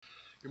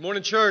Good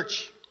morning,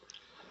 church.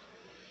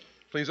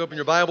 Please open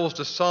your Bibles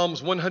to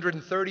Psalms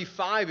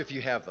 135 if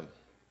you have them.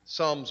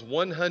 Psalms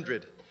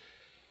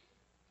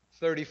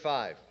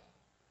 135.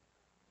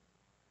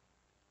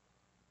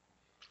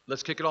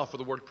 Let's kick it off with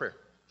a word of prayer.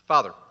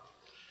 Father,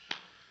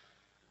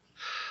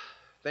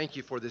 thank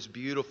you for this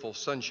beautiful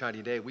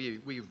sunshiny day.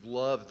 We've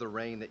loved the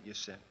rain that you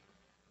sent.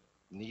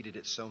 Needed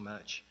it so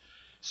much.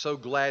 So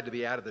glad to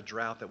be out of the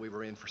drought that we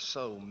were in for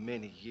so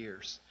many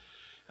years.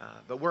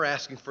 But we're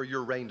asking for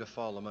your rain to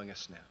fall among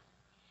us now.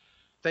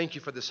 Thank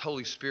you for this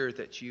Holy Spirit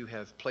that you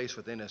have placed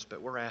within us,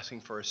 but we're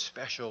asking for a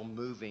special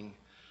moving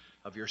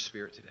of your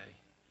Spirit today.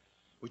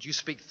 Would you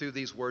speak through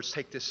these words,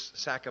 take this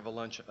sack of a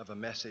lunch of a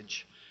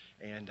message,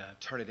 and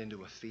turn it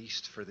into a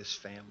feast for this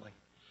family?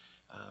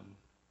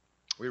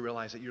 We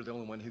realize that you're the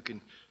only one who can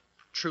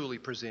truly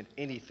present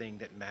anything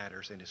that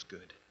matters and is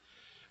good.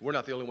 We're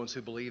not the only ones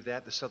who believe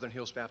that. The Southern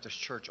Hills Baptist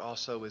Church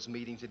also is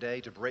meeting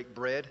today to break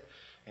bread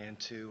and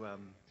to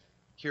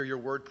hear your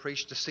word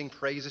preached, to sing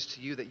praises to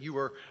you, that you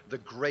are the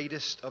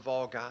greatest of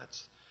all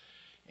gods.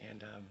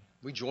 And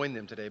we join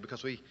them today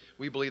because we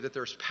believe that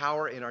there's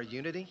power in our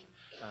unity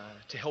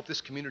to help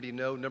this community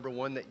know, number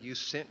one, that you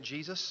sent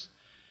Jesus,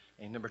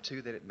 and number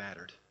two, that it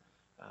mattered.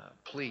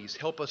 Please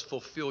help us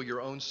fulfill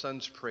your own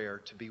Son's prayer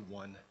to be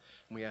one.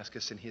 And we ask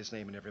us in his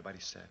name, and everybody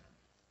said.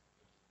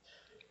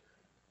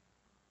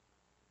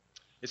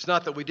 It's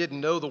not that we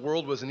didn't know the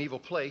world was an evil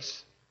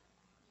place,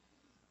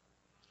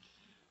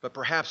 but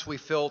perhaps we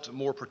felt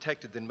more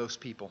protected than most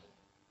people,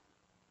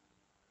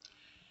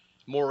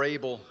 more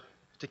able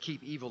to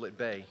keep evil at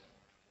bay.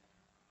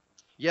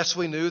 Yes,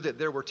 we knew that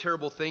there were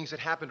terrible things that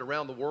happened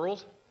around the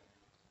world,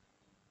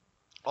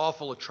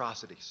 awful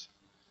atrocities.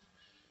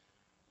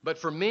 But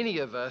for many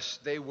of us,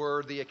 they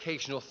were the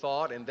occasional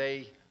thought, and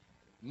they,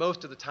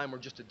 most of the time, were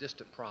just a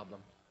distant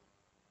problem.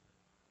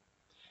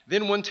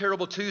 Then one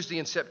terrible Tuesday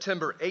in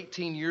September,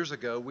 18 years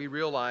ago, we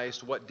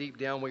realized what deep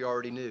down we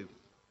already knew.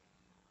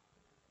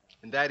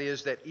 And that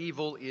is that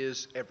evil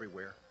is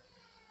everywhere.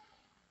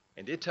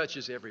 And it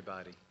touches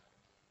everybody.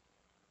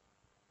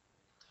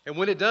 And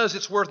when it does,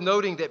 it's worth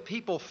noting that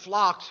people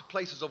flocked to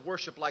places of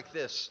worship like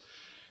this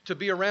to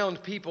be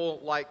around people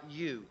like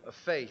you, of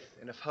faith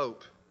and of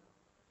hope.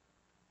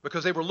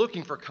 Because they were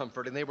looking for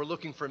comfort and they were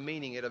looking for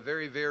meaning at a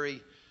very,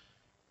 very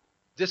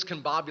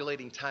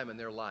discombobulating time in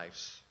their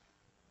lives.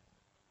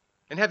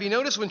 And have you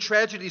noticed when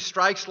tragedy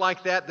strikes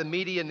like that, the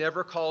media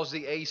never calls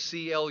the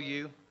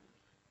ACLU?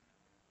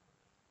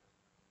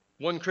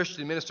 One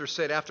Christian minister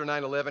said after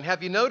 9/11,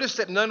 have you noticed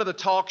that none of the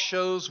talk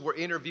shows were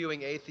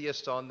interviewing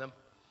atheists on them?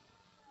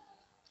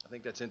 I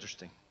think that's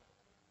interesting.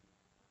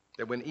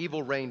 That when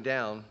evil rained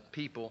down,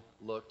 people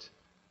looked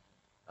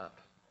up.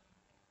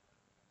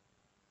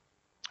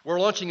 We're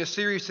launching a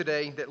series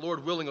today that,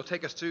 Lord willing, will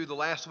take us through the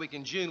last week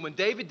in June when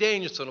David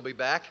Danielson will be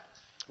back.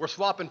 We're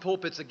swapping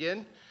pulpits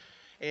again.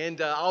 And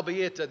I'll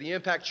be at the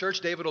Impact Church.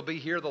 David will be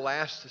here the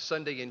last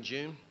Sunday in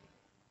June.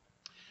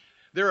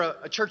 They're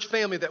a church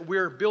family that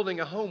we're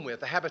building a home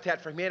with, a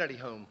Habitat for Humanity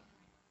home.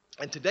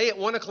 And today at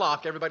 1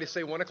 o'clock, everybody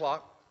say 1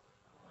 o'clock.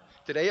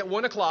 Today at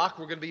 1 o'clock,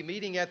 we're going to be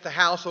meeting at the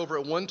house over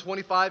at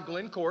 125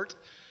 Glen Court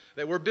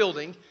that we're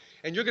building.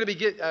 And you're going to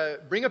be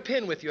bring a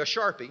pen with you, a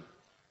Sharpie.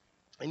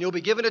 And you'll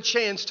be given a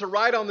chance to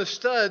write on the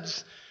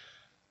studs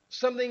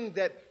something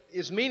that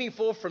is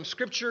meaningful from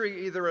Scripture,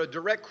 either a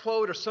direct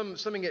quote or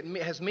something that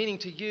has meaning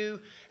to you.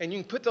 And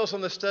you can put those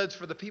on the studs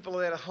for the people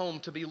at home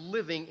to be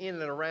living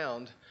in and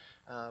around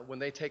when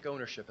they take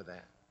ownership of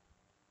that.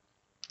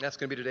 That's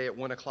going to be today at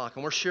 1 o'clock.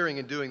 And we're sharing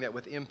and doing that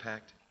with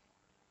Impact.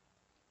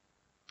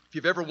 If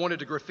you've ever wanted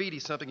to graffiti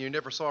something and you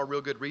never saw a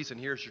real good reason,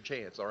 here's your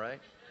chance, all right?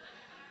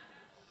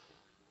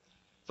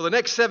 For the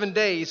next 7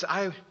 days,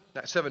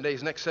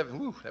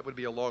 that would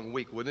be a long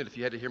week, wouldn't it, if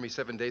you had to hear me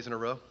 7 days in a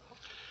row?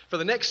 For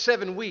the next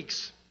 7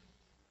 weeks,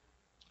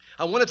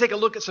 I want to take a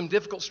look at some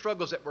difficult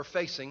struggles that we're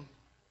facing.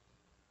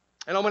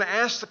 And I want to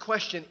ask the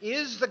question,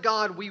 is the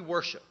God we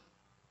worship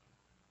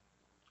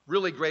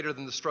really greater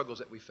than the struggles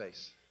that we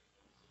face?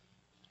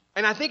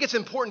 And I think it's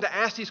important to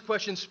ask these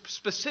questions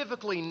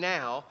specifically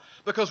now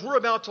because we're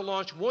about to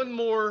launch one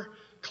more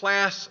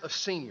class of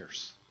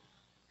seniors.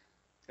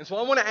 And so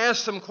I want to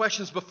ask some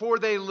questions before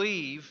they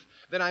leave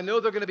that I know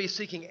they're going to be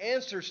seeking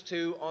answers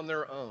to on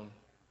their own.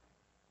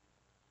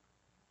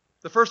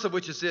 The first of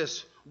which is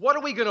this: what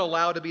are we going to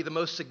allow to be the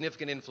most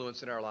significant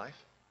influence in our life?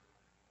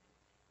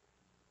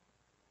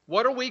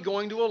 What are we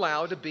going to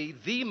allow to be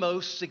the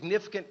most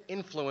significant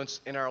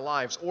influence in our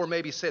lives? Or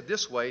maybe said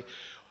this way,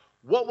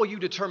 what will you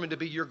determine to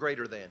be your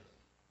greater than?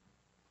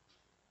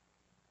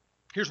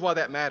 Here's why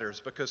that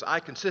matters, because I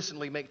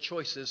consistently make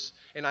choices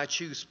and I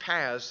choose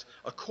paths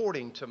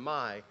according to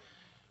my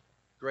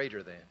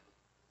greater than.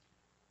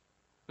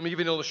 Let me give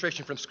you an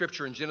illustration from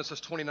Scripture in Genesis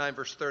 29,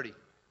 verse 30.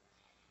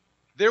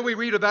 There we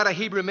read about a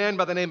Hebrew man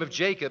by the name of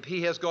Jacob.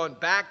 He has gone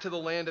back to the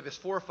land of his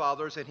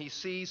forefathers, and he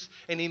sees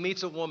and he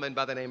meets a woman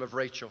by the name of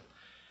Rachel.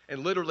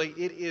 And literally,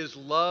 it is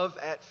love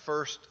at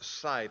first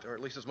sight, or at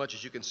least as much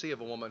as you can see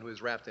of a woman who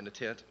is wrapped in a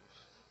tent.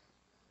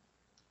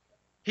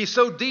 He's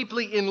so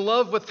deeply in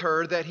love with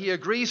her that he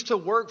agrees to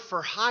work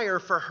for hire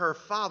for her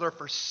father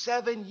for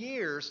 7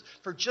 years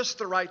for just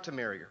the right to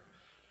marry her.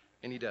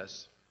 And he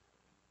does.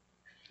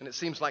 And it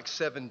seems like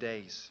 7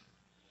 days.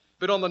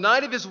 But on the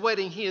night of his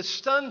wedding, he is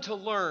stunned to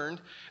learn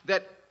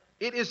that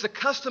it is the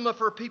custom of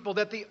her people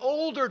that the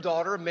older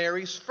daughter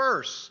marries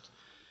first.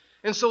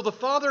 And so the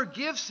father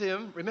gives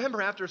him,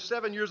 remember, after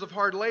 7 years of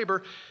hard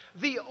labor,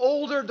 the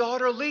older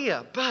daughter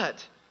Leah.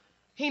 But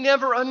he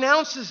never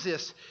announces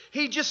this.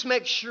 He just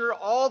makes sure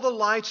all the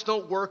lights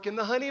don't work in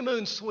the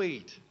honeymoon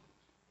suite.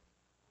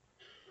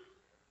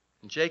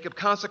 And Jacob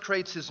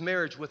consecrates his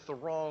marriage with the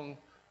wrong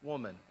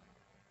woman,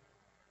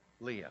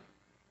 Leah.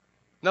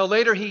 Now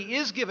later he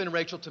is given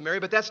Rachel to marry,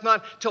 but that's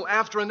not till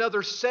after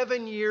another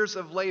 7 years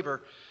of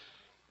labor.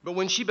 But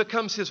when she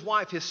becomes his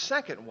wife, his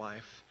second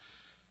wife,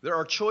 there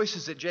are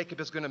choices that Jacob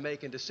is going to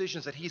make and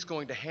decisions that he's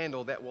going to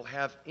handle that will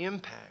have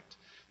impact,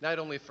 not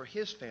only for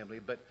his family,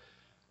 but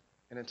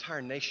an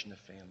entire nation of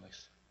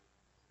families.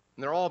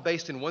 And they're all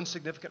based in one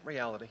significant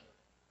reality.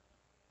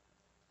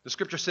 The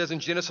scripture says in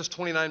Genesis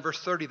 29, verse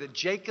 30, that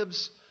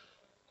Jacob's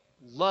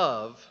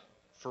love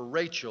for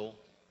Rachel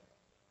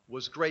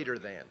was greater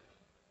than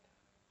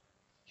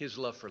his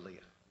love for Leah.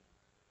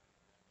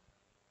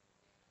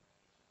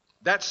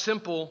 That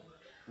simple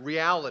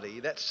reality,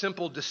 that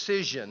simple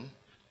decision,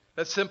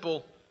 that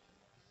simple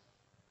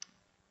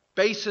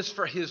basis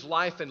for his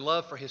life and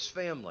love for his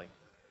family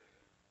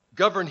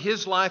governed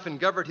his life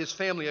and governed his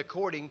family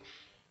according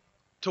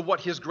to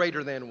what his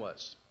greater than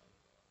was.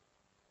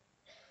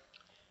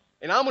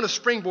 And I'm going to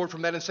springboard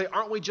from that and say,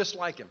 aren't we just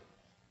like him?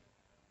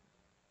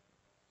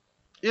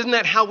 Isn't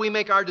that how we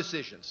make our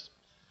decisions?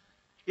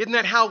 Isn't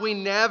that how we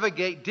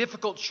navigate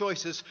difficult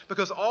choices?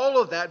 Because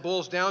all of that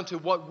boils down to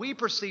what we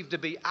perceive to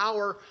be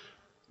our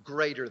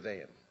greater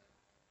than.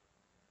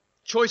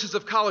 Choices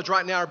of college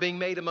right now are being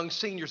made among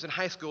seniors in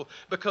high school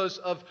because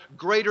of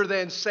greater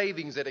than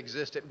savings that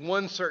exist at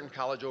one certain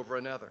college over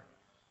another.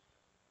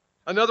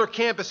 Another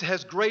campus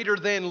has greater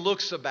than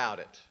looks about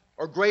it,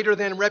 or greater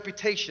than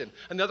reputation.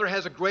 Another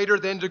has a greater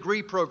than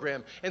degree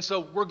program. And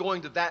so we're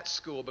going to that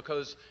school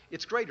because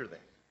it's greater than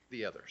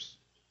the others.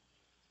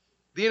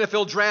 The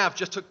NFL draft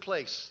just took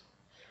place.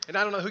 And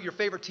I don't know who your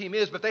favorite team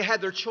is, but they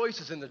had their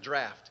choices in the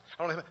draft.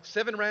 I don't know,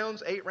 7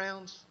 rounds, 8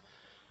 rounds,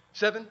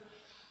 7?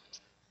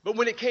 But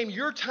when it came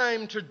your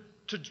time to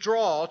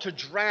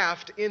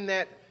draft in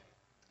that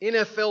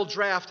NFL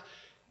draft,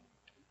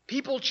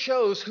 people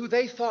chose who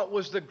they thought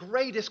was the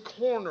greatest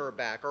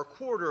cornerback or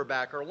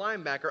quarterback or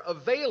linebacker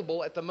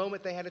available at the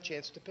moment they had a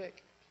chance to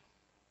pick.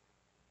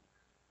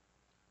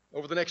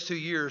 Over the next 2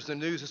 years, the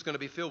news is going to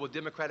be filled with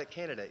Democratic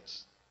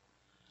candidates,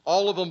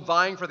 all of them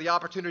vying for the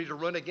opportunity to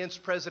run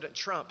against President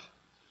Trump.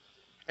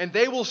 And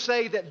they will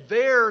say that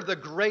they're the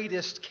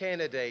greatest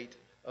candidate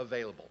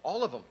available,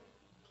 all of them.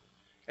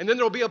 And then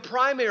there will be a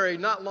primary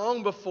not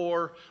long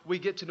before we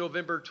get to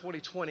November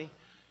 2020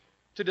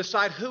 to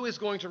decide who is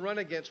going to run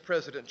against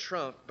President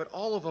Trump. But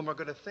all of them are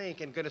going to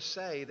think and going to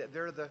say that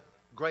they're the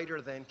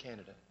greater than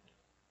candidate.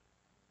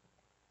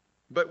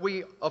 But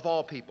we, of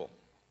all people,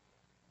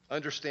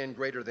 understand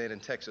greater than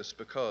in Texas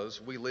because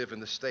we live in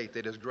the state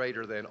that is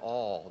greater than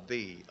all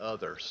the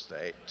other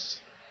states.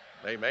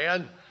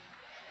 Amen?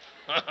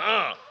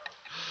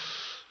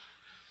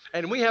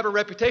 And we have a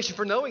reputation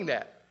for knowing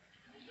that.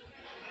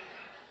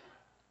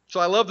 So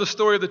I love the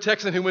story of the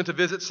Texan who went to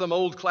visit some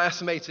old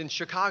classmates in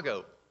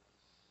Chicago.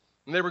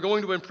 And they were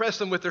going to impress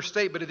them with their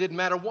state, but it didn't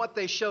matter what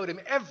they showed him.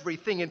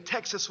 Everything in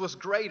Texas was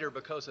greater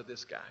because of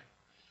this guy.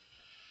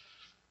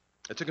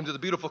 I took him to the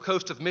beautiful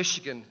coast of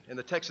Michigan, and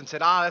the Texan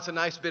said, that's a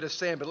nice bit of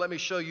sand, but let me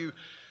show you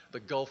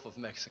the Gulf of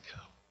Mexico.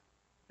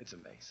 It's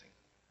amazing.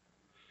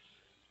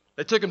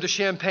 They took him to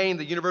Champaign,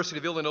 the University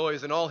of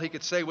Illinois, and all he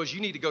could say was, you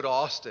need to go to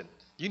Austin.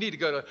 You need to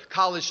go to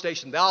College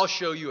Station. I'll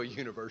show you a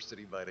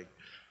university, buddy.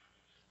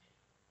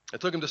 I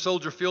took him to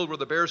Soldier Field where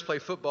the Bears play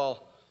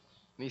football,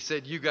 and he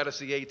said, you got to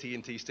see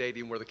AT&T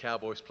Stadium where the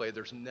Cowboys play.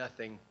 There's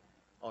nothing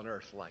on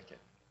earth like it.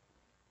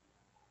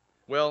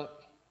 Well,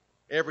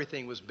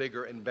 everything was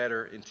bigger and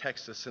better in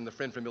Texas, and the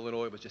friend from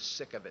Illinois was just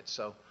sick of it.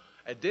 So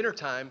at dinner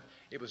time,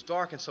 it was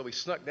dark, and so he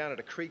snuck down at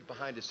a creek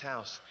behind his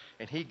house,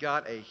 and he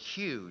got a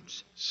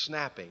huge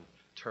snapping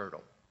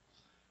turtle.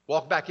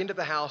 Walked back into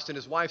the house, and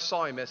his wife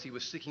saw him as he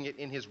was sticking it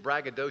in his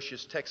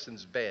braggadocious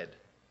Texan's bed.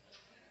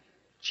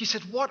 She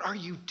said, what are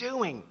you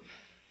doing?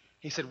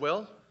 He said,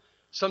 well,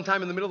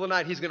 sometime in the middle of the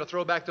night, he's going to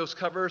throw back those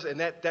covers, and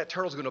that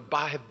turtle's going to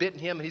have bitten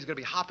him, and he's going to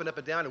be hopping up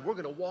and down, and we're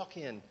going to walk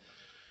in.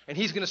 And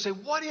he's going to say,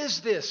 what is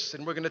this?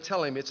 And we're going to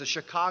tell him it's a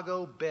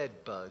Chicago bed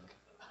bug.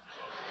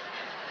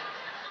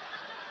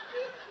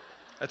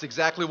 That's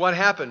exactly what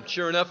happened.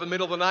 Sure enough, in the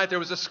middle of the night, there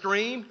was a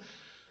scream.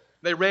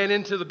 They ran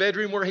into the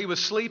bedroom where he was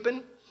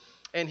sleeping,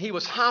 and he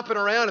was hopping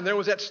around, and there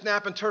was that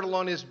snapping turtle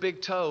on his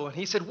big toe. And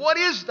he said, what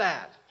is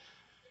that?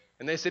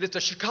 And they said, it's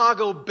a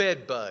Chicago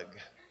bed bug.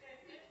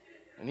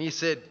 And he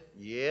said,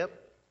 yep,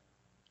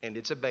 and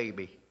it's a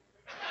baby.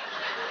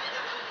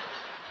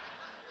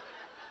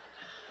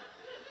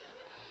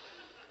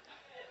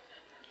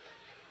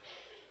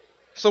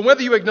 So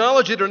whether you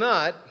acknowledge it or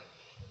not,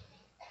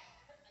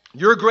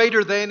 Your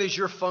greater than is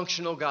your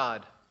functional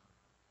God.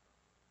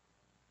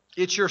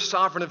 It's your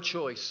sovereign of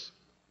choice.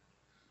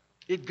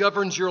 It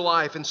governs your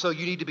life, and so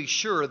you need to be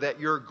sure that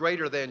your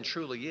greater than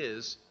truly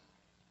is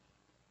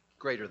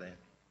greater than.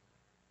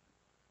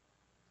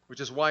 Which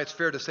is why it's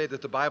fair to say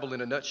that the Bible,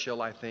 in a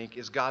nutshell, I think,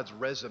 is God's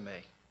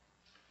resume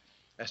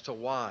as to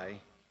why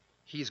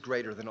He's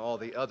greater than all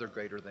the other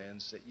greater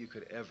thans that you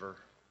could ever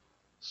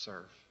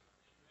serve.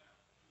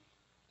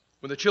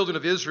 When the children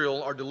of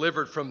Israel are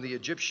delivered from the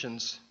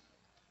Egyptians,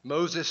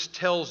 Moses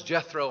tells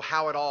Jethro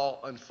how it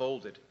all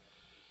unfolded.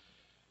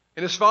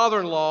 And his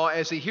father-in-law,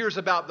 as he hears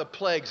about the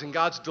plagues and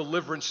God's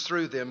deliverance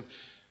through them,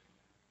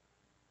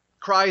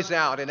 cries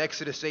out in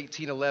Exodus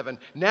 18:11,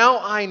 "Now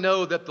I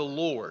know that the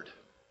Lord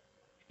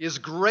is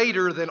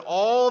greater than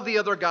all the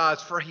other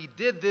gods, for He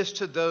did this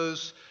to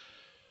those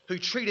who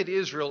treated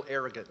Israel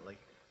arrogantly."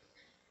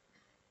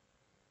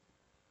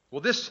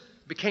 Well, this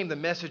became the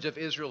message of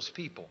Israel's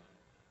people.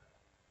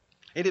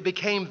 And it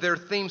became their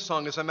theme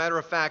song. As a matter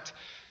of fact,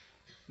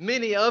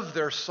 many of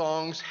their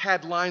songs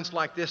had lines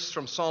like this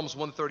from Psalms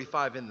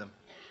 135 in them.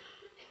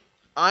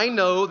 I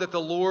know that the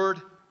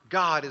Lord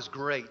God is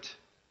great,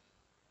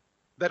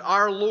 that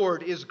our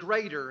Lord is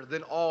greater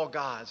than all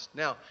gods.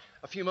 Now,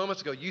 a few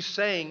moments ago, you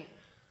sang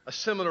a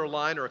similar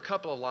line or a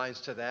couple of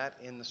lines to that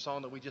in the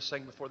song that we just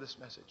sang before this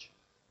message.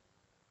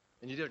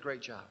 And you did a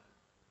great job.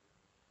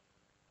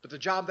 But the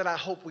job that I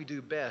hope we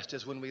do best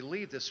is when we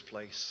leave this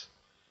place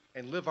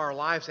and live our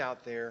lives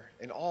out there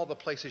in all the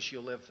places you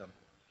live them,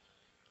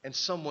 and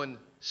someone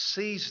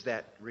sees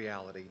that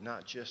reality,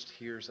 not just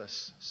hears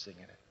us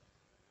singing it.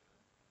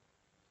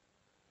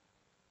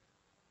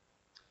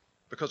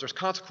 Because there's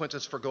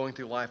consequences for going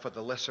through life with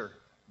a lesser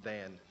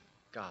than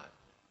God.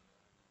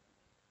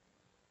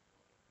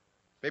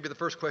 Maybe the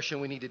first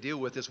question we need to deal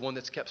with is one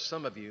that's kept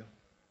some of you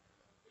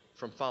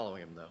from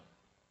following Him, though.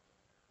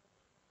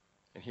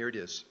 And here it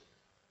is.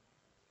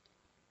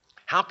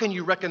 How can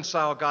you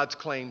reconcile God's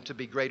claim to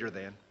be greater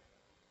than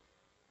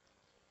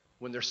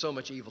when there's so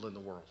much evil in the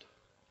world?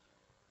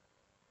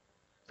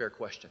 Fair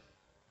question.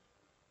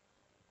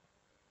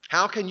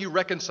 How can you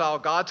reconcile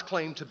God's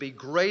claim to be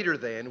greater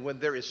than when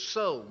there is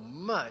so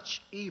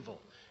much evil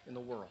in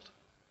the world?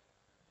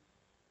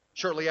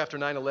 Shortly after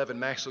 9/11,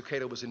 Max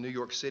Lucado was in New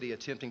York City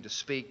attempting to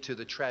speak to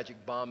the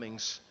tragic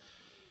bombings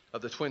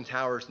of the Twin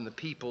Towers and the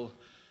people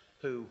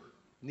who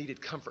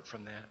needed comfort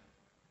from that.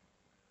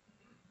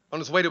 On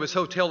his way to his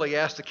hotel, he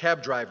asked the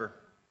cab driver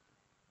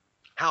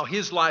how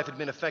his life had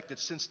been affected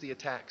since the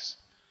attacks.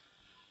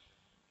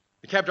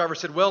 The cab driver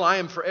said, "Well, I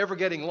am forever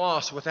getting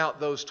lost without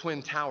those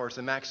Twin Towers."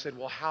 And Max said,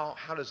 "Well,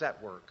 how does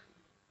that work?"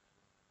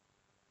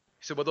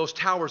 He said, "Well, those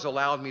towers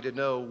allowed me to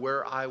know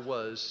where I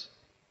was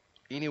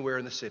anywhere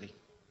in the city.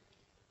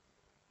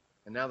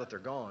 And now that they're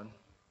gone,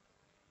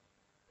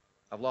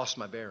 I've lost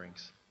my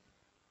bearings."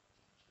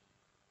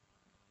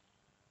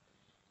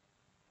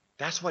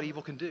 That's what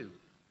evil can do.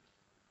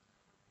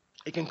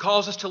 It can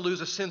cause us to lose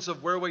a sense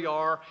of where we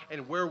are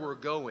and where we're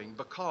going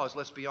because,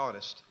 let's be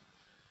honest,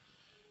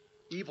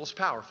 evil's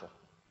powerful.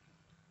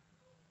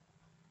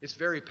 It's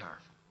very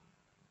powerful.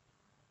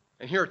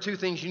 And here are two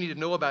things you need to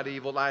know about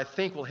evil that I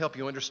think will help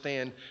you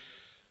understand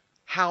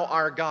how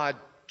our God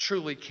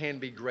truly can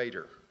be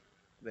greater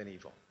than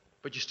evil.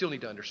 But you still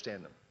need to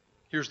understand them.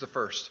 Here's the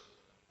first.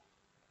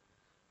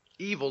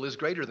 Evil is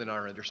greater than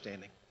our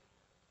understanding.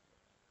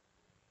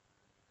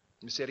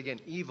 Let me say it again.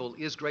 Evil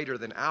is greater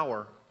than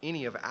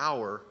any of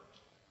our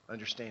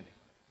understanding.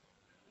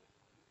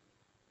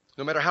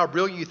 No matter how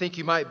brilliant you think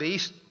you might be,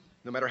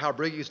 no matter how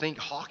brilliant you think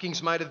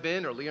Hawkins might have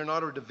been or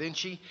Leonardo da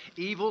Vinci,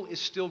 evil is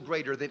still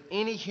greater than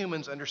any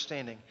human's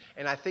understanding.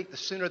 And I think the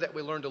sooner that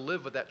we learn to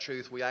live with that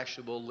truth, we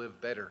actually will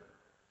live better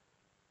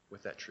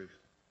with that truth.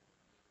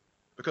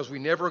 Because we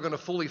never are going to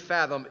fully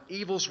fathom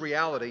evil's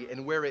reality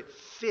and where it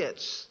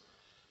fits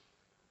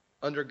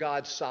under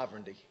God's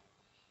sovereignty.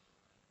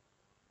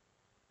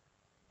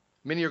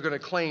 Many are going to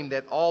claim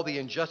that all the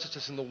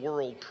injustices in the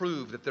world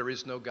prove that there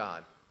is no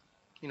God.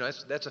 You know,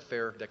 that's a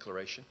fair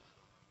declaration.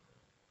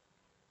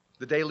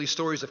 The daily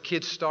stories of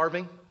kids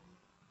starving.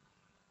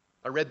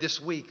 I read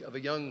this week of a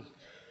young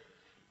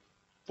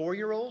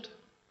 4-year-old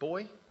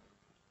boy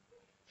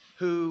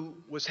who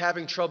was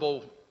having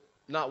trouble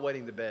not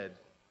wetting the bed.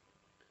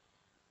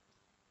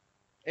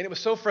 And it was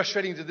so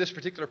frustrating to this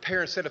particular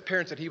set of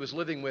parents that he was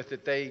living with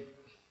that they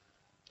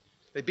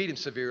beat him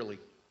severely.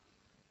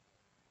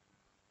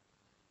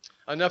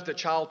 Enough that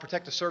Child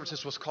Protective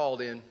Services was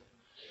called in.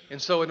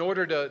 And so in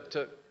order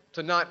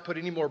to not put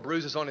any more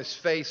bruises on his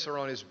face or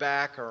on his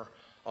back or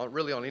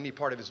really on any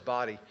part of his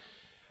body,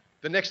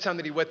 the next time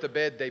that he wet the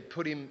bed, they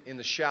put him in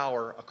the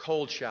shower, a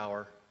cold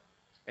shower,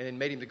 and then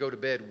made him to go to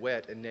bed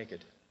wet and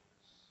naked.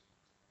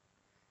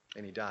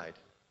 And he died.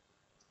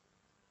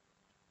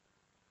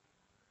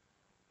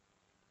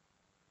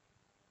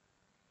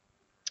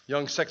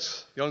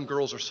 Young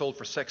girls are sold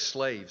for sex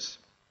slaves,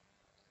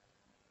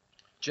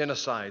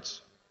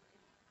 genocides,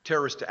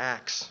 terrorist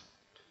acts.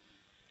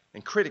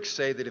 And critics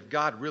say that if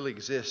God really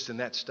exists, then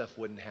that stuff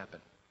wouldn't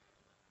happen.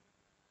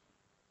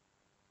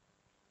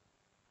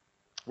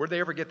 Where'd they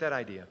ever get that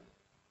idea?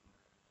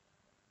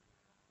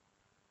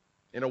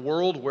 In a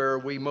world where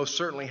we most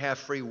certainly have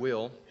free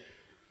will,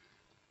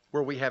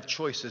 where we have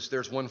choices,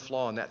 there's one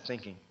flaw in that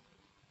thinking.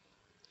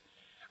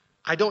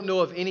 I don't know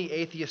of any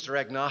atheist or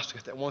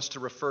agnostic that wants to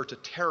refer to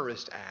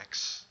terrorist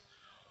acts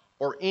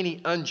or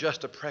any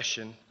unjust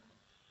oppression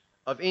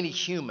of any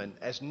human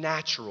as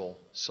natural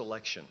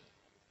selection.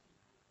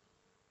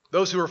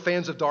 Those who are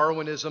fans of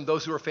Darwinism,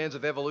 those who are fans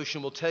of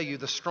evolution will tell you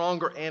the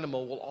stronger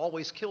animal will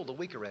always kill the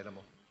weaker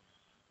animal.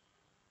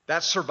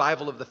 That's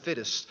survival of the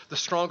fittest. The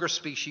stronger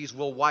species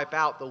will wipe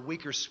out the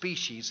weaker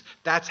species.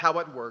 That's how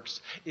it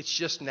works. It's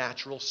just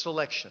natural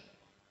selection.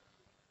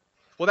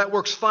 Well, that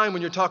works fine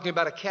when you're talking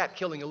about a cat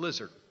killing a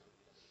lizard.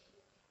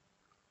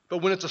 But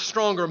when it's a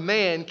stronger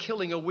man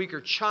killing a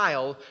weaker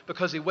child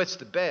because he wets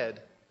the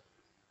bed,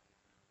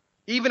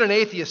 even an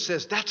atheist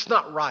says that's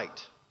not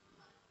right.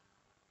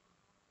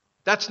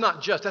 That's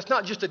not just. That's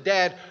not just a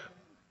dad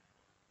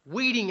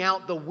weeding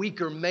out the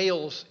weaker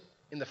males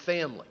in the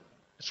family.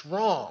 It's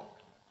wrong.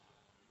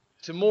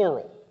 It's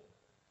immoral.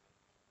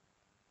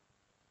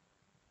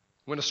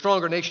 When a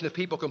stronger nation of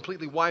people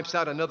completely wipes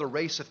out another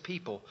race of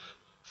people,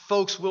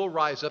 folks will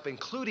rise up,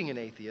 including an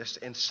atheist,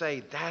 and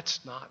say,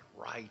 that's not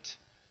right.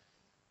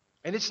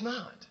 And it's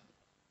not.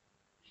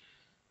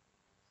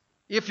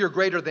 If your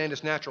greater than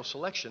is natural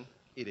selection,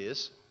 it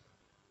is.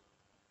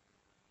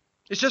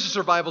 It's just a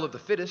survival of the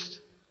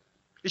fittest.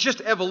 It's just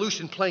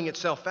evolution playing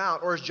itself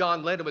out. Or as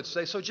John Lennon would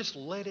say, so just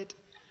let it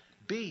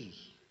be,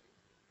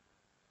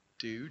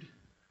 dude.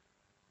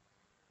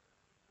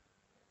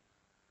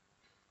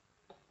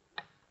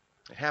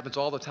 It happens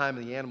all the time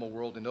in the animal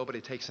world, and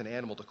nobody takes an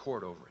animal to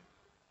court over it.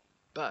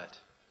 But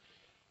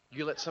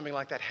you let something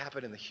like that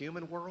happen in the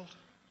human world,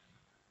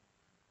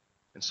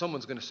 and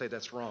someone's going to say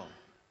that's wrong.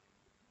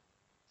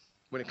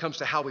 When it comes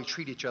to how we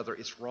treat each other,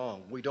 it's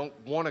wrong. We don't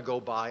want to go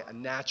by a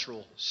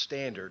natural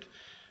standard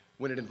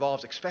when it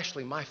involves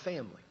especially my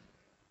family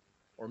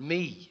or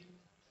me.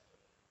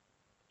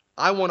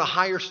 I want a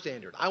higher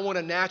standard. I want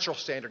a natural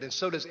standard, and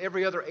so does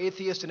every other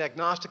atheist and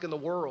agnostic in the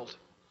world.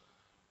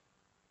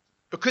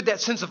 But could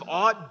that sense of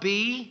ought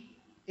be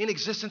in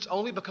existence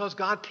only because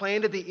God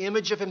planted the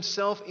image of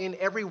himself in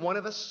every one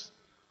of us?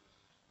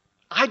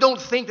 I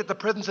don't think that the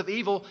presence of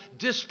evil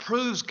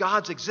disproves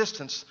God's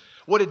existence.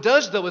 What it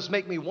does, though, is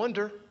make me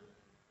wonder,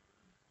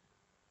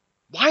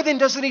 why then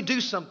doesn't he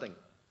do something?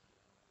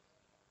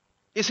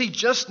 Is he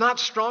just not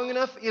strong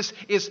enough?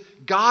 Is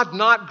God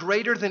not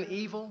greater than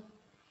evil?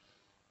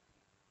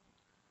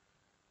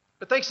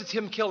 But thanks to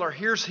Tim Keller,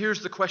 here's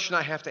the question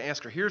I have to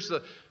answer. Here's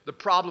the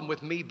problem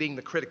with me being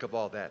the critic of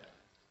all that.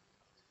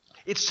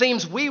 It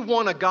seems we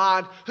want a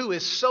God who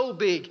is so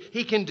big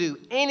he can do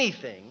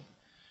anything,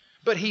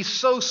 but he's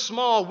so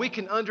small we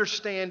can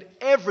understand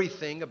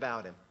everything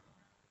about him.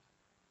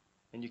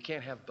 And you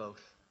can't have both.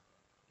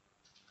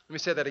 Let me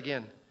say that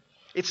again.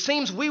 It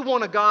seems we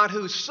want a God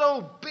who's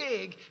so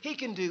big he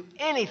can do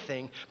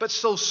anything, but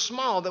so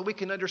small that we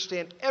can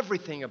understand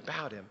everything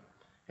about him.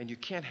 And you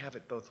can't have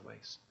it both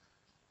ways.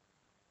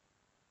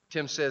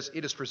 Tim says,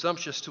 it is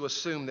presumptuous to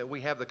assume that we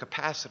have the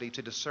capacity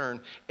to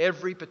discern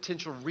every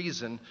potential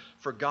reason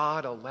for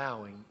God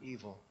allowing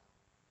evil.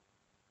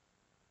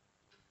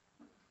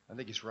 I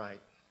think he's right.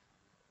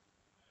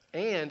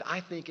 And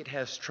I think it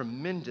has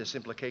tremendous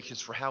implications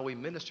for how we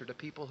minister to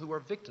people who are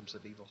victims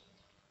of evil.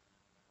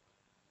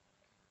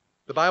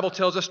 The Bible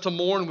tells us to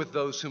mourn with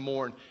those who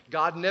mourn.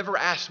 God never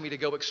asked me to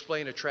go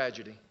explain a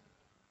tragedy.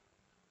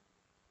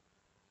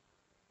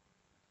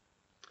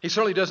 He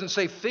certainly doesn't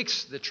say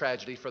fix the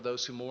tragedy for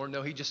those who mourn.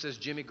 No, he just says,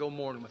 Jimmy, go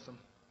mourn with them.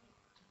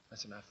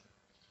 That's enough.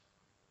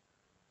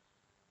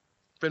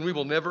 Friend, we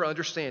will never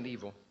understand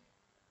evil.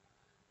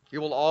 It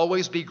will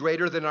always be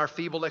greater than our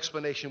feeble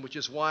explanation, which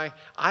is why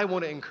I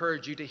want to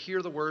encourage you to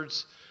hear the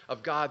words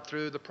of God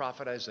through the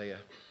prophet Isaiah.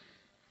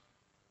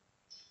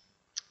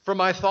 For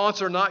my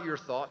thoughts are not your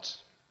thoughts,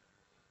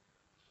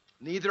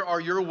 neither are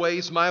your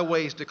ways my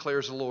ways,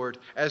 declares the Lord.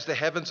 As the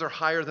heavens are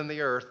higher than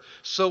the earth,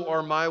 so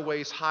are my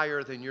ways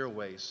higher than your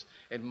ways,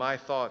 and my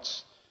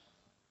thoughts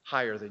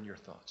higher than your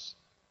thoughts.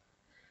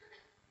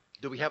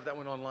 Do we have that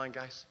one online,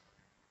 guys?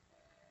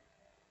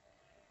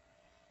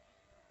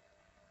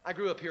 I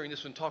grew up hearing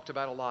this one talked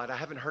about a lot. I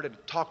haven't heard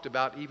it talked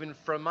about even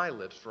from my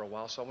lips for a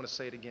while, so I want to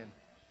say it again.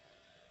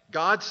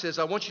 God says,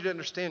 I want you to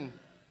understand,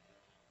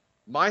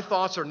 my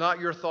thoughts are not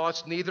your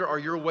thoughts, neither are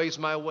your ways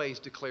my ways,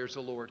 declares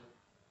the Lord.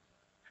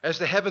 As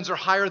the heavens are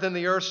higher than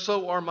the earth,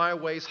 so are my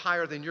ways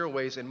higher than your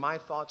ways, and my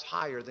thoughts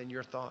higher than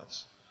your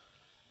thoughts.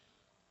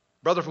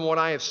 Brother, from what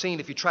I have seen,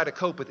 if you try to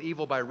cope with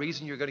evil by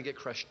reason, you're going to get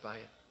crushed by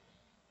it.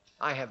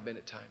 I have been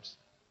at times.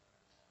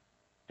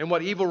 And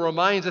what evil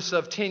reminds us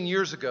of 10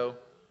 years ago,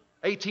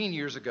 18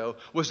 years ago,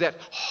 was that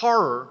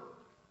horror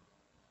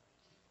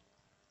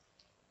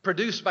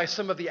produced by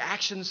some of the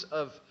actions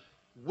of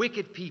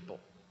wicked people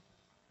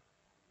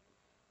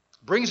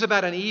brings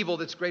about an evil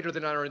that's greater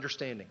than our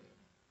understanding,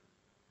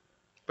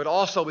 but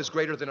also is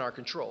greater than our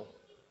control.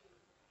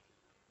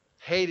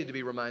 Hated to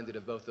be reminded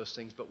of both those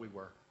things, but we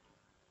were.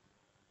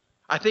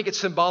 I think it's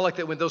symbolic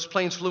that when those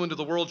planes flew into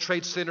the World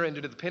Trade Center and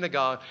into the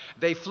Pentagon,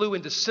 they flew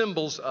into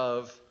symbols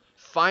of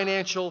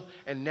financial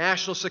and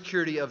national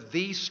security of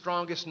the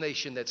strongest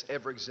nation that's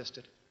ever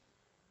existed.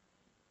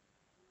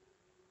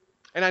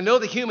 And I know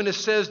the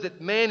humanist says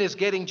that man is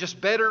getting just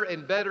better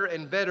and better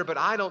and better, but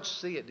I don't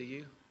see it, do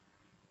you?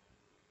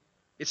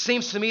 It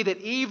seems to me that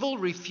evil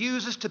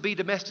refuses to be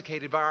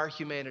domesticated by our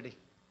humanity.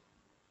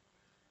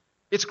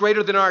 It's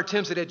greater than our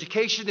attempts at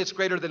education. It's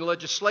greater than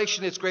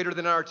legislation. It's greater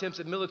than our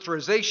attempts at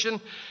militarization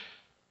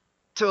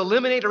to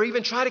eliminate or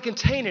even try to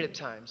contain it at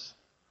times.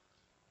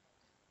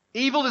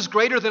 Evil is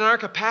greater than our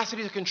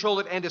capacity to control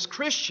it. And as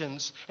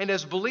Christians and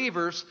as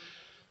believers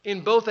in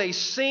both a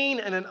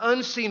seen and an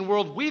unseen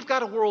world, we've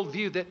got a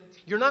worldview that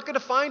you're not going to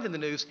find in the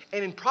news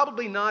and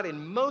probably not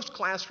in most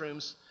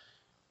classrooms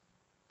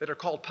that are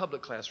called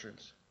public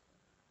classrooms.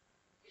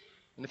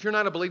 And if you're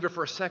not a believer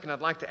for a second,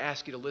 I'd like to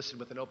ask you to listen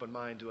with an open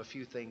mind to a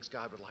few things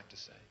God would like to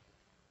say.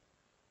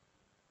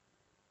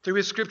 Through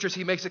His scriptures,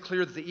 He makes it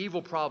clear that the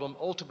evil problem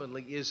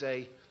ultimately is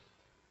a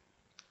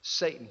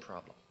Satan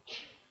problem.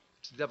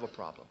 It's a devil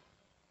problem.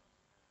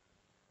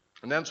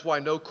 And that's why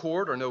no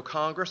court or no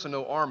Congress or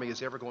no army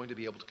is ever going to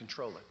be able to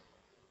control it.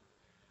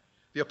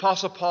 The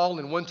Apostle Paul,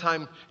 and one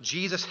time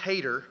Jesus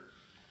hater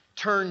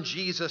turned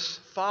Jesus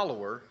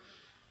follower,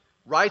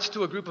 writes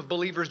to a group of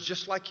believers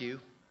just like you.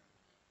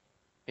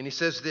 And he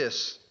says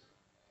this: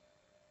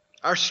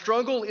 our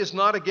struggle is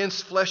not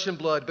against flesh and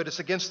blood, but it's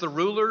against the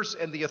rulers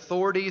and the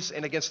authorities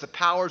and against the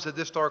powers of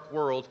this dark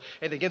world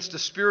and against the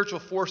spiritual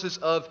forces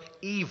of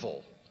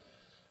evil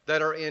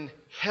that are in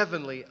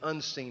heavenly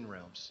unseen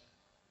realms.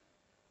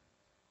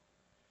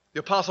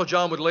 The Apostle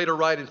John would later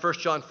write in 1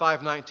 John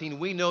 5:19,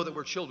 we know that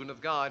we're children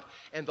of God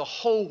and the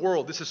whole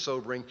world, this is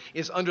sobering,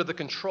 is under the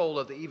control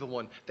of the evil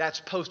one.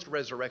 That's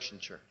post-resurrection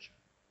church.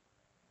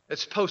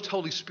 That's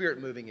post-Holy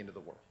Spirit moving into the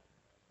world.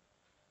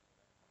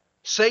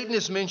 Satan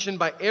is mentioned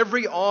by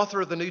every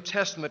author of the New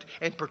Testament,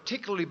 and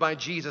particularly by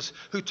Jesus,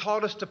 who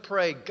taught us to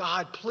pray,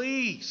 God,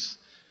 please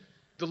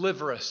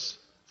deliver us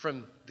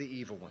from the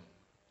evil one.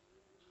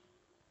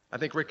 I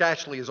think Rick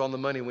Ashley is on the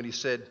money when he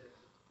said,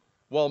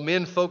 while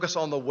men focus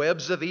on the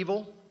webs of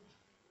evil,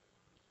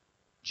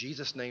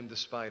 Jesus named the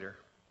spider.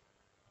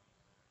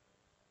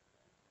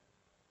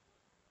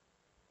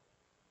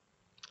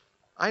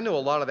 I know a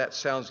lot of that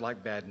sounds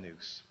like bad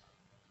news,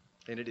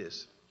 and it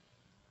is.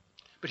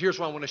 But here's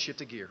why I want to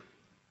shift a gear.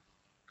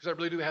 Because I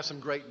really do have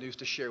some great news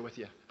to share with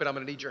you, but I'm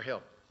going to need your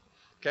help.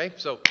 Okay,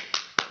 so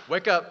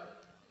wake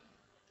up,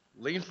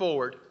 lean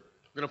forward.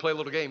 We're going to play a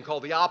little game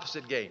called the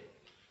opposite game.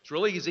 It's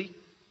really easy.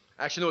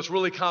 Actually, no, it's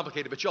really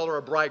complicated, but y'all are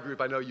a bright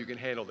group. I know you can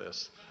handle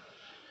this.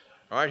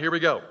 All right, here we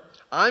go.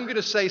 I'm going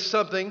to say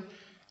something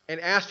and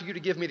ask you to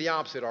give me the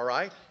opposite, all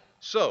right?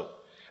 So,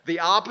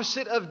 the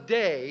opposite of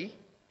day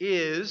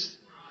is,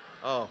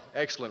 oh,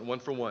 excellent, 1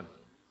 for 1.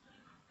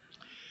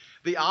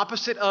 The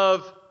opposite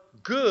of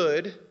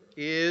good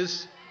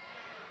is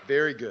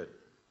very good.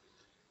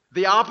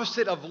 The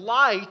opposite of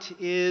light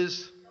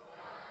is,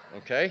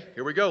 okay,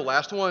 here we go,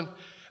 last one.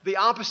 The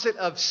opposite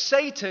of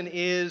Satan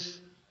is,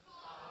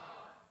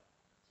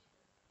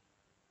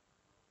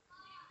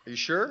 are you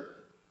sure?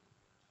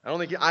 I don't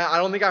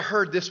think I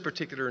heard this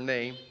particular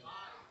name.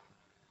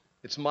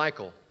 It's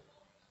Michael.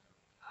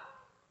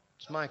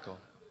 It's Michael.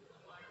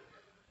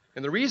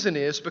 And the reason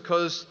is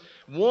because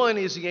one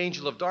is the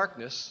angel of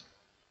darkness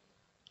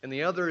and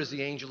the other is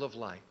the angel of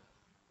light.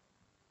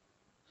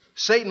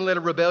 Satan led a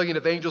rebellion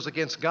of angels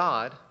against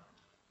God,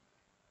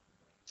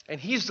 and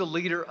he's the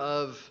leader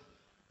of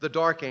the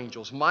dark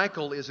angels.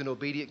 Michael is an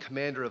obedient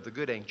commander of the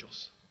good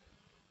angels.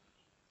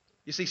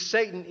 You see,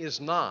 Satan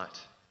is not,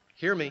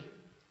 hear me,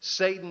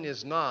 Satan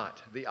is not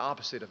the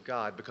opposite of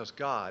God because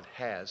God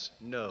has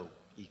no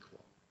equal.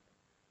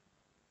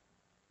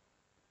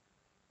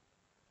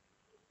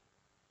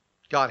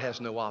 God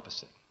has no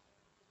opposite.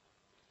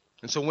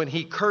 And so when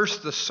he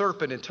cursed the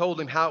serpent and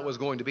told him how it was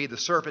going to be, the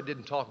serpent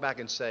didn't talk back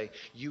and say,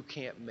 you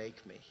can't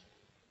make me.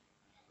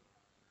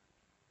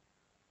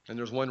 And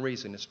there's one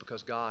reason. It's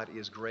because God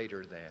is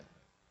greater than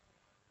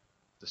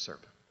the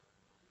serpent.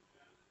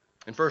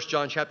 In 1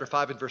 John chapter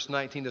 5 and verse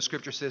 19, the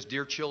scripture says,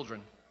 dear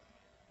children,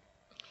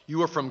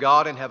 you are from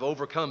God and have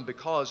overcome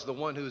because the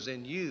one who's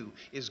in you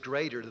is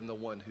greater than the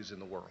one who's in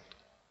the world.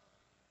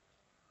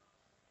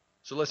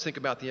 So let's think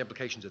about the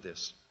implications of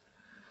this.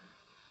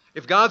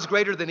 If God's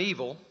greater than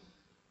evil,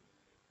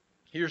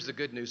 here's the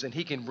good news, and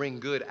he can bring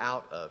good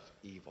out of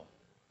evil.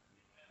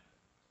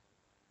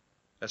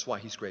 That's why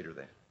he's greater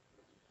than.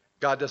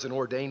 God doesn't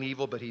ordain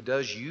evil, but he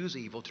does use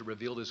evil to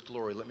reveal his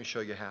glory. Let me show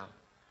you how.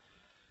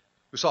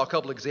 We saw a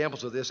couple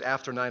examples of this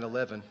after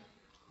 9/11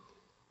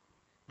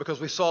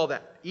 because we saw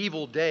that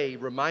evil day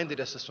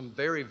reminded us of some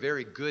very,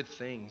 very good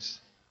things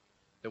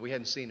that we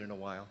hadn't seen in a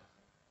while.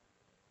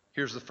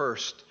 Here's the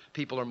first.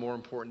 People are more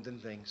important than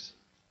things.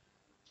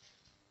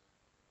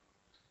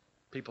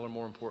 People are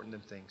more important than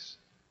things.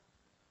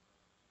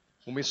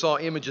 When we saw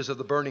images of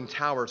the burning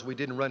towers, we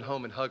didn't run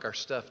home and hug our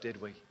stuff,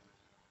 did we?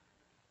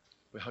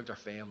 We hugged our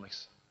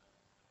families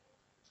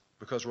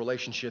because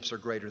relationships are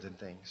greater than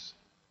things.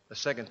 The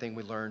second thing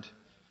we learned,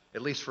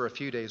 at least for a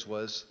few days,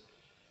 was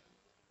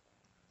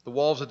the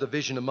walls of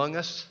division among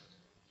us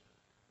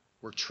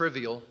were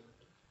trivial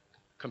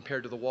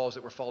compared to the walls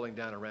that were falling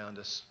down around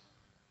us.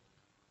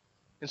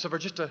 And so for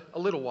just a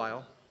little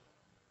while,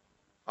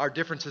 our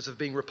differences of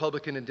being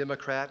Republican and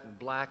Democrat and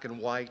black and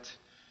white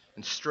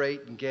and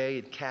straight and gay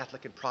and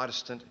Catholic and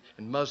Protestant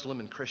and Muslim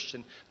and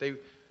Christian, they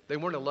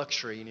weren't a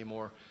luxury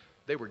anymore.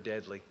 They were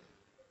deadly.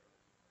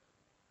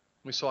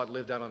 We saw it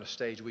lived out on a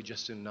stage we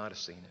just soon not have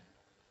seen it.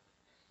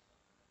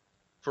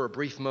 For a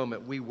brief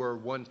moment, we were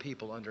one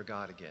people under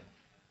God again.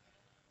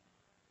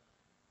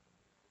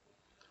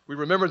 We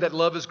remembered that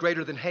love is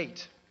greater than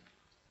hate.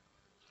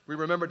 We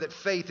remembered that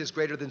faith is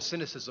greater than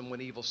cynicism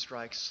when evil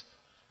strikes.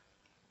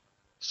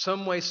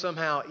 Some way,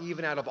 somehow,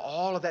 even out of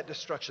all of that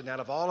destruction, out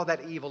of all of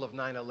that evil of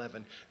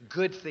 9/11,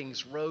 good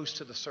things rose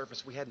to the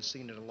surface we hadn't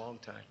seen in a long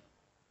time.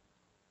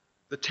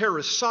 The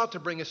terrorists sought to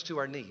bring us to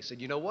our knees, and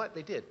you know what?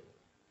 They did.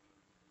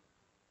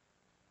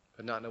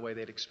 But not in a way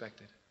they'd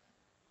expected.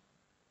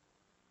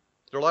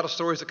 There are a lot of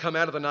stories that come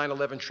out of the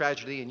 9/11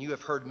 tragedy, and you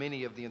have heard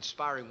many of the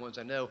inspiring ones,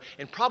 I know,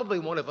 and probably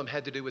one of them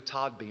had to do with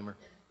Todd Beamer.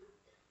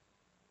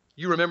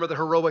 You remember the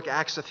heroic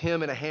acts of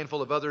him and a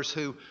handful of others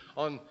who,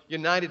 on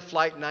United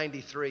Flight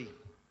 93,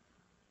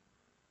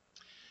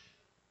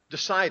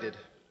 decided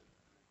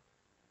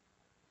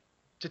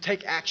to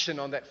take action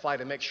on that flight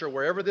and make sure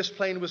wherever this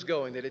plane was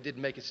going that it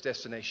didn't make its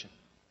destination.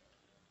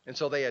 And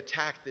so they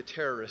attacked the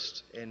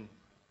terrorists, and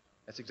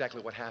that's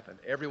exactly what happened.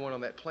 Everyone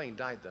on that plane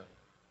died, though.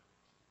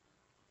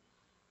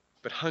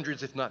 But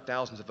hundreds, if not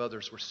thousands of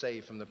others were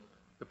saved from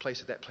the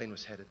place that plane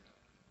was headed.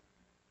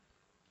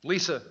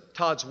 Lisa,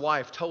 Todd's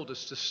wife, told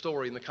us the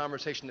story and the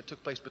conversation that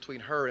took place between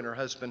her and her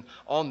husband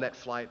on that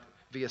flight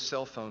via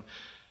cell phone.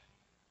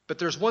 But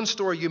there's one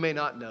story you may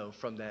not know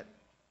from that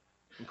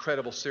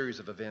incredible series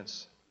of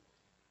events.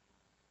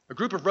 A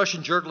group of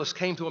Russian journalists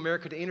came to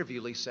America to interview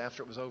Lisa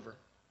after it was over.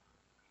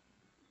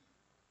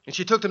 And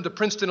she took them to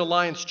Princeton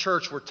Alliance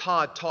Church, where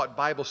Todd taught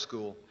Bible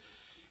school.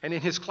 And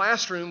in his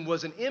classroom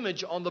was an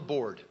image on the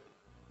board.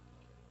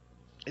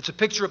 It's a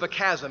picture of a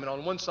chasm, and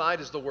on one side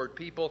is the word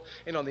people,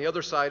 and on the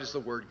other side is the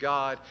word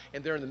God,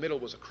 and there in the middle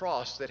was a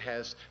cross that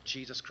has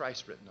Jesus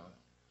Christ written on it.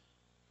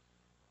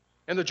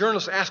 And the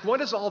journalist asked,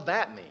 what does all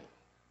that mean?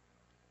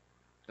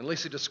 And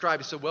Lisa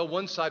described, he said, well,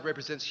 one side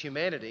represents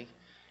humanity,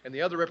 and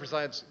the other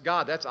represents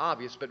God. That's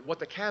obvious, but what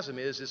the chasm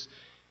is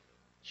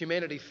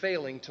humanity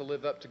failing to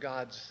live up to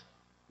God's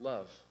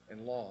love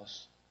and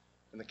laws.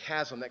 And the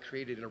chasm that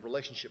created in a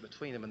relationship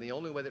between them, and the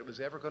only way that it was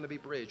ever going to be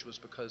bridged was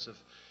because of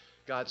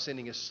God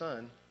sending his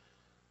son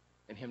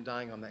and him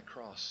dying on that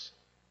cross.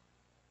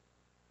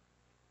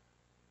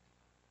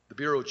 The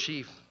bureau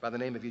chief by the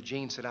name of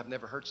Eugene said, I've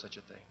never heard such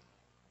a thing.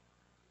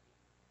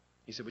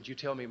 He said, would you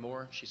tell me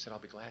more? She said, I'll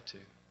be glad to.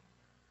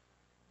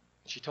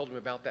 She told him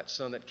about that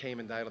son that came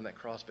and died on that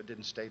cross but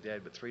didn't stay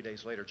dead. But 3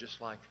 days later, just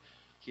like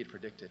he had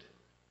predicted,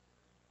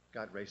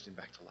 God raised him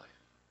back to life.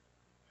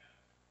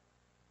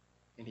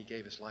 And he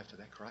gave his life to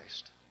that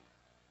Christ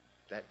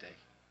that day.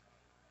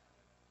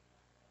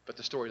 But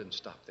the story doesn't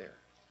stop there.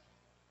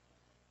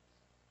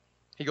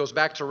 He goes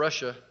back to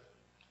Russia,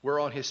 where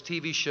on his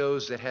TV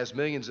shows that has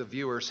millions of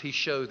viewers, he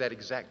showed that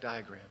exact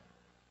diagram.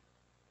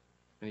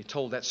 And he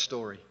told that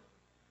story.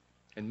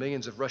 And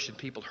millions of Russian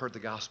people heard the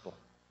gospel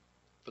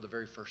for the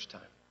very first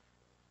time.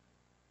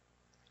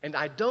 And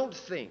I don't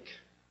think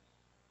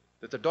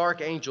that the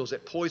dark angels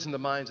that poisoned the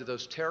minds of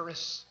those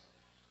terrorists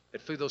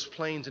that flew those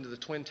planes into the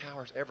Twin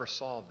Towers ever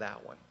saw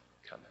that one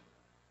coming.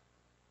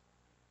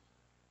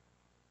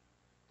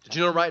 Did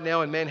you know right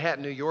now in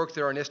Manhattan, New York,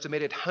 there are an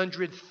estimated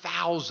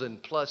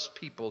 100,000 plus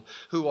people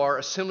who are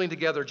assembling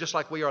together just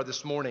like we are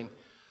this morning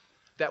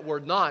that were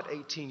not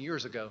 18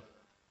 years ago.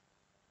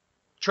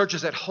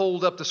 Churches that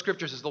hold up the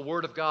scriptures as the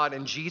Word of God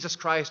and Jesus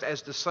Christ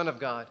as the Son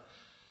of God.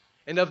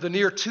 And of the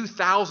near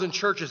 2,000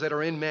 churches that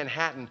are in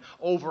Manhattan,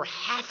 over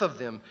half of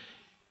them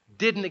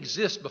didn't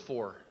exist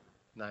before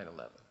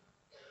 9/11.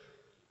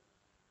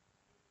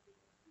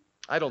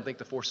 I don't think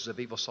the forces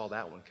of evil saw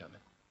that one coming.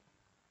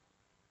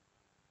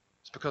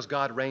 It's because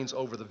God reigns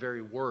over the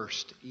very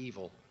worst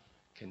evil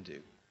can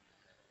do.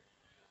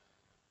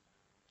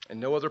 And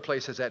no other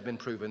place has that been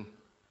proven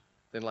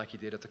than like he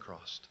did at the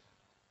cross.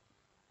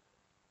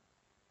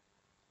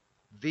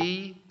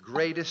 The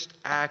greatest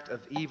act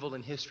of evil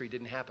in history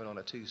didn't happen on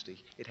a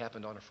Tuesday. It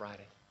happened on a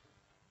Friday.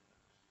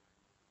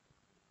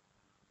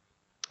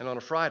 And on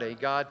a Friday,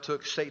 God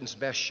took Satan's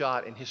best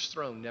shot and his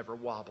throne never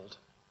wobbled.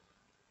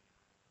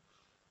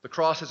 The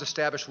cross has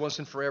established once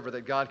and forever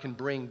that God can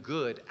bring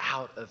good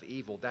out of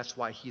evil. That's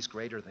why he's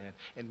greater than.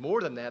 And more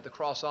than that, the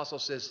cross also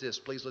says this.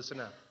 Please listen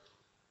up.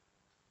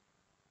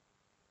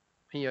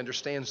 He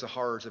understands the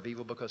horrors of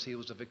evil because he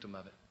was a victim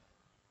of it.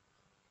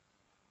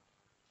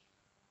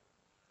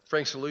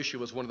 Frank Salucci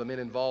was one of the men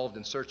involved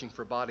in searching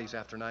for bodies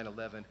after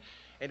 9/11.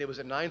 And it was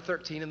at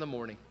 9:13 in the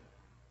morning.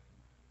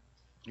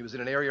 He was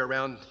in an area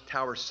around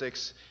Tower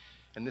 6,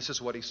 and this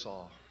is what he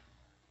saw.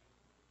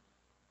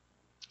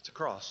 It's a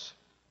cross.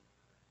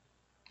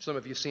 Some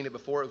of you have seen it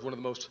before. It was one of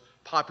the most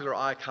popular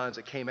icons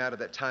that came out of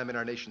that time in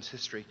our nation's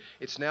history.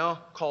 It's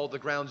now called the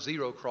Ground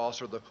Zero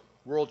Cross or the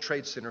World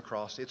Trade Center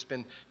Cross. It's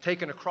been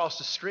taken across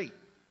the street.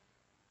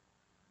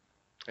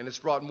 And it's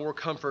brought more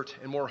comfort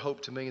and more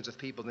hope to millions of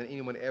people than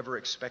anyone ever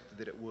expected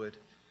that it would.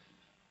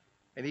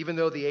 And even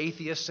though the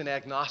atheists and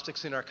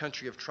agnostics in our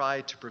country have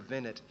tried to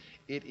prevent it,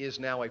 it is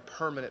now a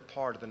permanent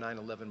part of the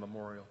 9/11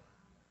 memorial.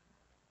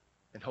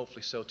 And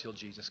hopefully so till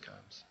Jesus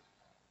comes.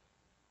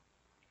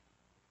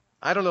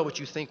 I don't know what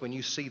you think when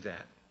you see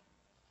that.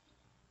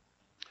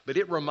 But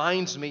it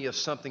reminds me of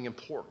something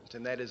important,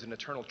 and that is an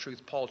eternal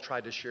truth Paul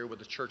tried to share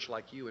with a church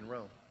like you in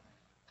Rome.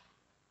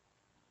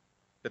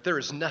 That there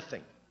is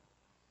nothing,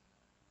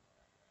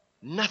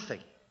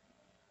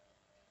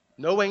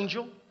 no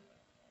angel,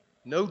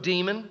 no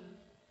demon,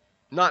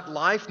 not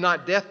life,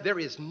 not death. There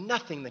is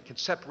nothing that can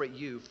separate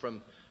you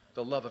from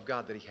the love of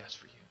God that He has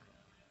for you.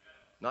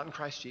 Not in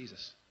Christ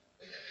Jesus.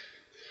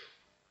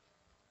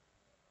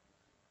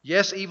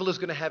 Yes, evil is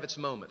going to have its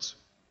moments.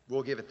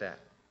 We'll give it that.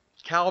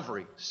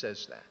 Calvary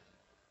says that.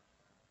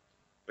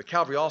 But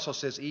Calvary also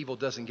says evil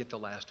doesn't get the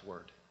last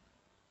word.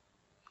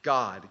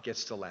 God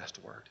gets the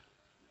last word.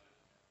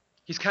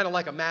 He's kind of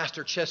like a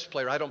master chess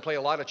player. I don't play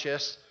a lot of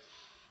chess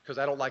because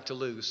I don't like to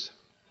lose.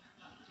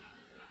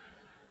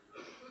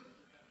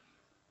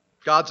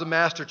 God's a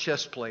master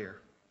chess player.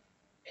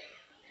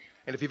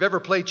 And if you've ever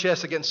played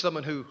chess against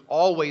someone who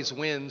always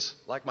wins,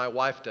 like my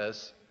wife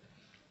does,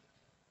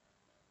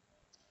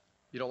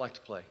 you don't like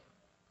to play.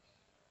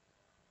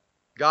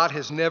 God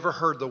has never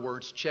heard the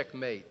words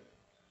checkmate,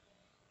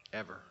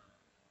 ever.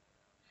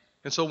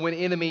 And so when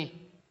enemy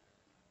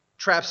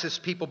traps his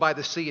people by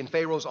the sea and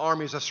Pharaoh's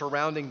armies are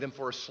surrounding them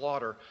for a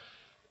slaughter,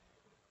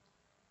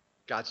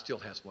 God still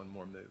has one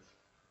more move.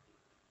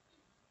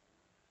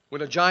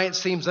 When a giant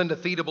seems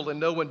undefeatable and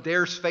no one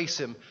dares face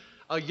him,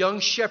 a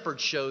young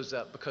shepherd shows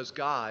up because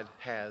God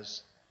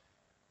has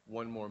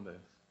one more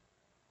move.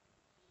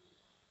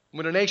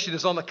 When a nation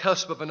is on the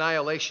cusp of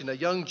annihilation, a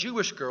young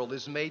Jewish girl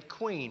is made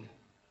queen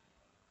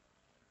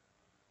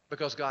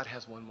because God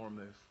has one more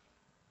move.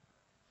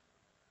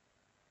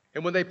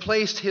 And when they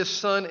placed his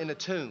son in a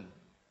tomb,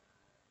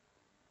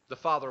 the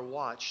father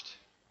watched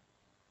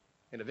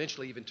and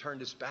eventually even turned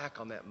his back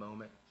on that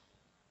moment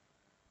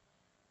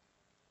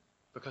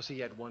because he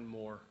had one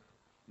more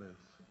move.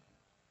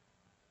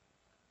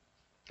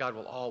 God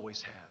will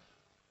always have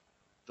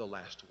the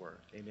last word.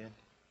 Amen?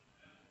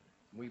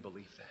 We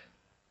believe that.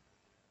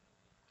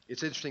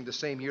 It's interesting, the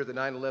same year that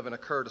 9/11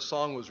 occurred, a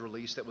song was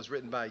released that was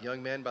written by a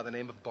young man by the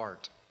name of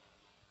Bart.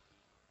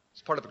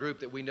 It's part of a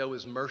group that we know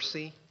as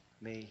Mercy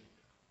Me.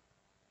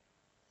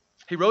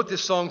 He wrote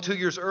this song 2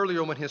 years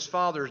earlier when his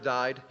father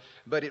died,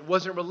 but it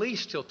wasn't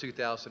released till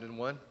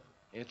 2001,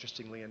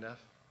 interestingly enough.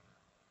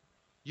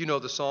 You know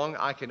the song,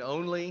 I Can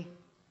Only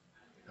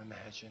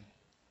Imagine.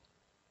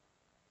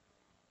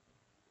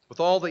 With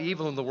all the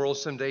evil in the world,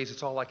 some days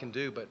it's all I can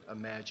do but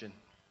imagine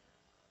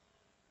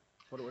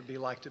what it would be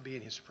like to be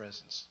in His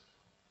presence.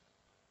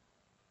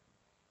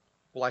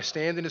 Will I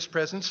stand in His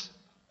presence?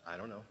 I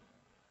don't know.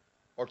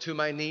 Or to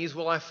my knees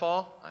will I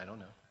fall? I don't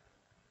know.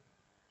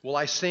 Will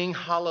I sing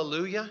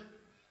hallelujah?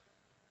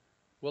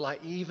 Will I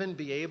even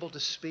be able to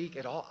speak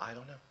at all? I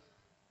don't know.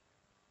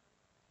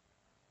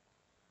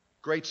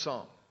 Great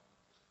song.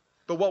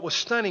 But what was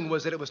stunning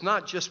was that it was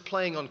not just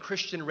playing on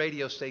Christian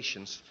radio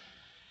stations.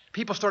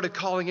 People started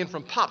calling in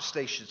from pop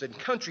stations and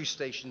country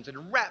stations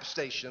and rap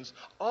stations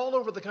all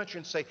over the country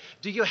and say,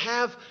 do you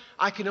have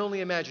I Can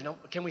Only Imagine?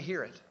 Can we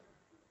hear it?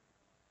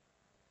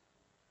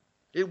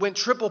 It went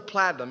triple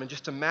platinum in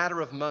just a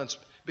matter of months,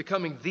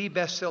 becoming the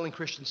best-selling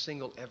Christian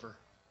single ever.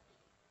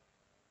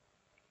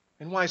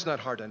 And why it's not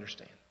hard to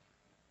understand?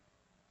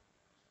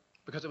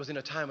 Because it was in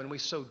a time when we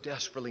so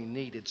desperately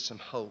needed some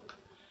hope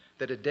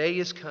that a day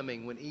is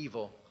coming when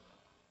evil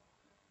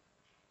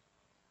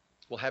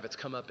will have its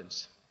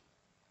comeuppance.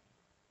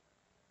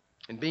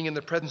 And being in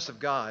the presence of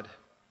God,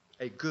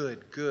 a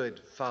good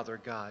Father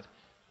God,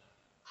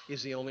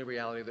 is the only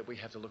reality that we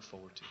have to look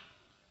forward to.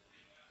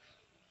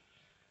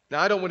 Now,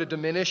 I don't want to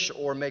diminish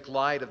or make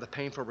light of the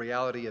painful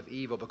reality of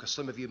evil because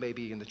some of you may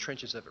be in the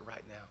trenches of it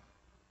right now.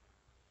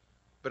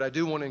 But I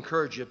do want to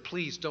encourage you,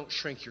 please don't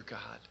shrink your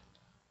God.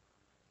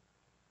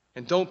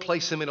 And don't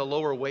place Him in a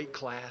lower weight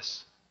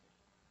class.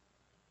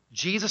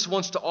 Jesus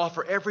wants to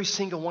offer every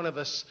single one of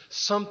us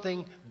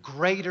something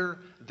greater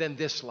than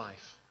this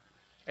life.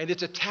 And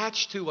it's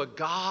attached to a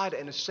God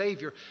and a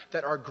Savior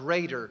that are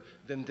greater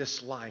than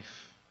this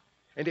life.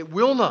 And it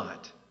will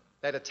not,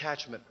 that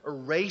attachment,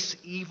 erase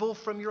evil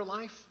from your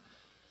life.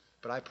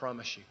 But I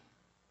promise you,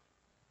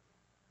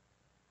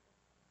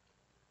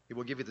 it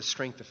will give you the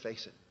strength to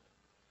face it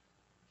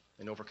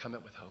and overcome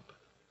it with hope.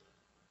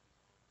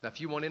 Now, if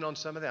you want in on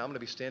some of that, I'm going to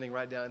be standing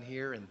right down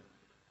here and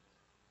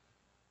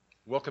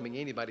welcoming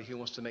anybody who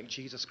wants to make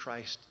Jesus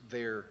Christ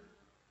their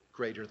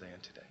greater than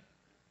today.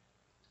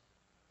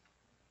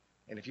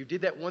 And if you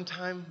did that one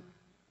time,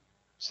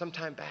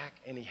 sometime back,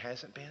 and He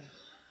hasn't been,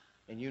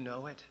 and you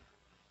know it,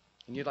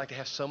 and you'd like to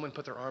have someone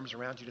put their arms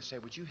around you to say,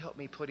 would you help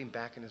me put Him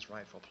back in His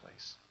rightful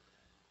place?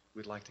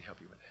 we'd like to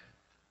help you with that.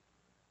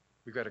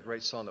 We've got a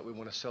great song that we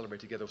want to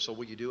celebrate together. So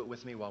will you do it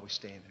with me while we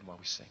stand and while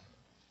we sing?